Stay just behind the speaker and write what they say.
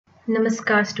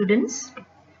Namaskar students.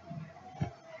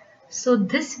 So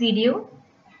this video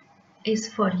is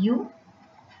for you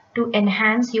to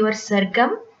enhance your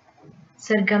Sargam's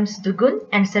DUGUN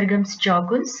and Sargam's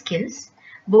CHAUGUN skills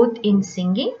both in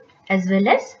singing as well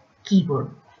as keyboard.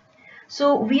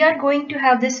 So we are going to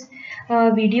have this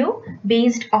video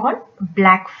based on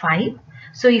Black 5.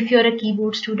 So if you are a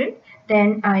keyboard student,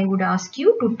 then I would ask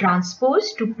you to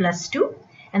transpose to +2,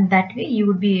 and that way you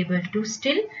would be able to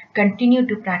still continue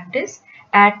to practice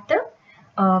at the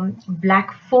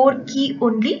Black 4 key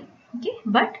only, okay,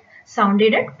 but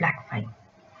sounded at Black 5.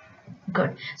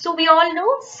 Good. So we all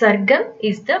know Sargam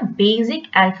is the basic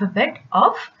alphabet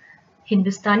of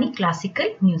Hindustani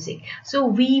classical music. So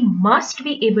we must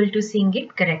be able to sing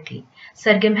it correctly.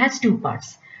 Sargam has two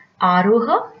parts,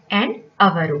 Aroha and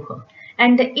Avaroha.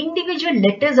 And the individual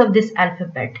letters of this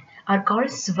alphabet are called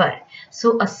Swar.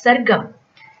 So a Sargam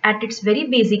at its very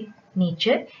basic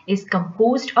nature is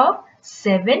composed of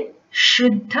 7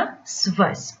 Shuddha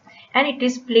Swars. And it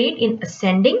is played in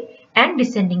ascending and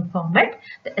descending format.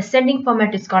 The ascending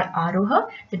format is called Aroha.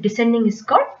 The descending is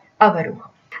called Avaroha.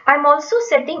 I'm also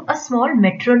setting a small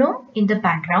metronome in the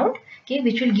background, okay,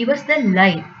 which will give us the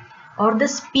live or the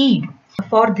speed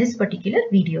for this particular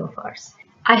video of ours.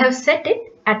 I have set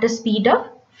it at a speed of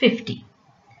 50.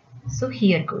 So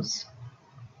here goes.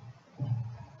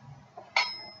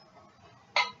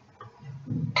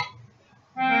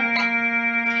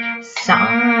 Sa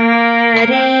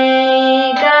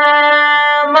re ga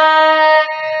ma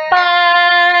pa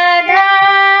dha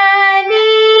ni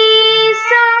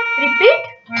sa. Repeat.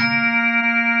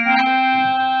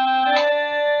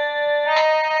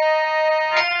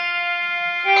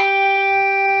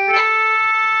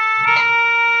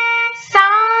 Sa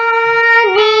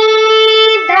ni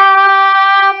dha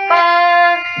pa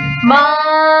ma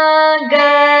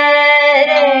ga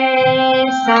re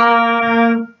sa.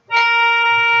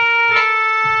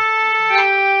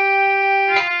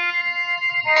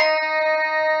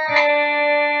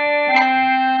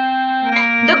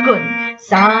 DUGUN.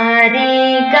 Sa re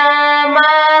ga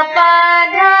ma pa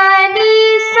dha ni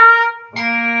sa.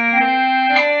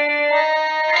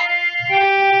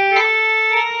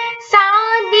 Sa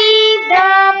ni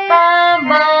dha pa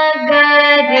ma ga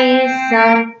re sa.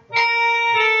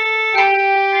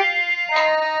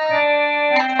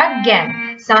 Again.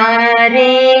 Sa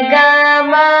re ga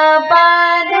ma pa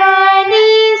dha ni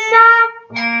sa.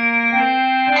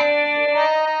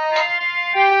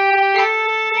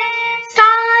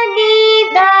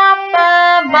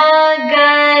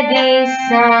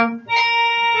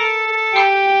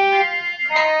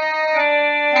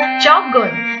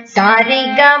 CHAUGUN. Sa re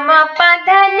ga ma pa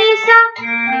dha ni sa.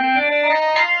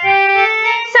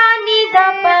 Sa ni dha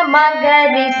pa ma ga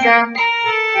re sa.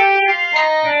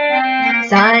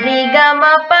 Sa re ga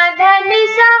ma pa dha ni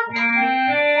sa.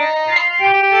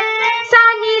 Sa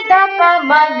ni dha pa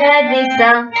ma ga re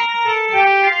sa.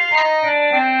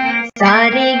 Sa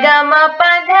re ga ma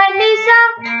pa dha ni sa.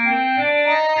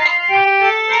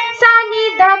 Sa ni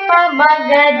dha pa ma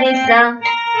ga re sa.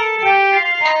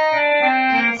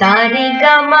 Sa re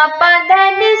ga ma pa dha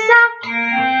ni sa.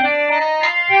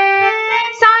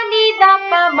 Sa ni dha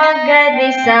pa ma ga re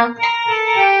sa.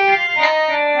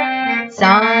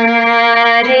 Sa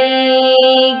re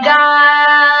ga